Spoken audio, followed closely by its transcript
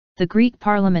The Greek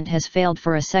parliament has failed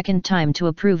for a second time to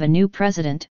approve a new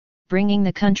president, bringing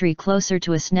the country closer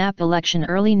to a snap election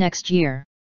early next year.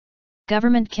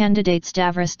 Government candidate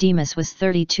Stavros Dimas was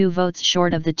 32 votes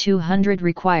short of the 200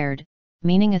 required,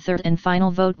 meaning a third and final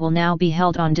vote will now be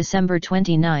held on December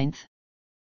 29.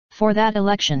 For that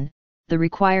election, the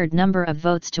required number of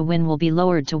votes to win will be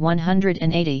lowered to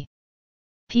 180.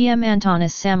 PM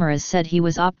Antonis Samaras said he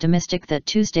was optimistic that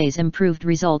Tuesday's improved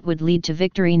result would lead to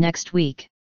victory next week.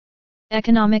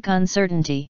 Economic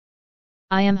uncertainty.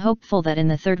 I am hopeful that in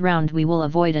the third round we will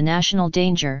avoid a national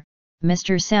danger,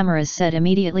 Mr Samaras said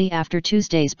immediately after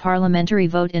Tuesday's parliamentary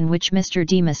vote in which Mr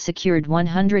Dimas secured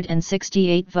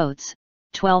 168 votes,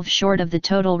 12 short of the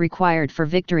total required for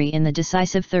victory in the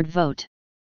decisive third vote.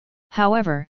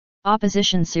 However,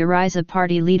 opposition Syriza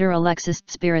party leader Alexis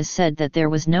Tspiras said that there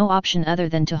was no option other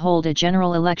than to hold a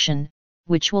general election,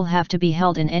 which will have to be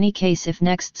held in any case if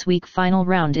next week's final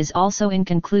round is also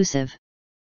inconclusive.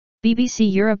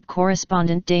 BBC Europe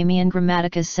correspondent Damian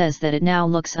Grammaticas says that it now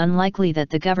looks unlikely that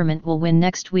the government will win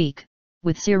next week,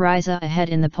 with Syriza ahead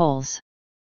in the polls.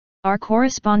 Our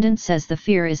correspondent says the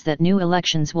fear is that new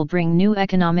elections will bring new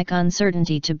economic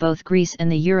uncertainty to both Greece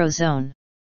and the Eurozone.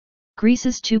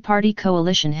 Greece's two-party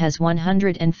coalition has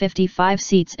 155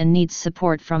 seats and needs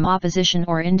support from opposition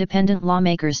or independent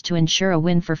lawmakers to ensure a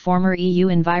win for former EU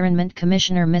Environment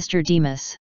Commissioner Mr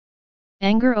Dimas.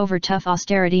 Anger over tough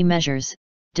austerity measures,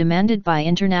 demanded by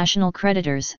international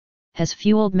creditors, has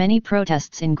fueled many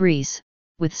protests in Greece,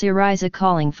 with Syriza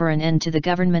calling for an end to the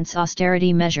government's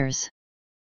austerity measures.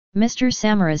 Mr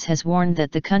Samaras has warned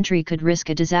that the country could risk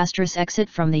a disastrous exit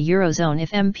from the Eurozone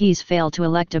if MPs fail to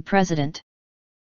elect a president.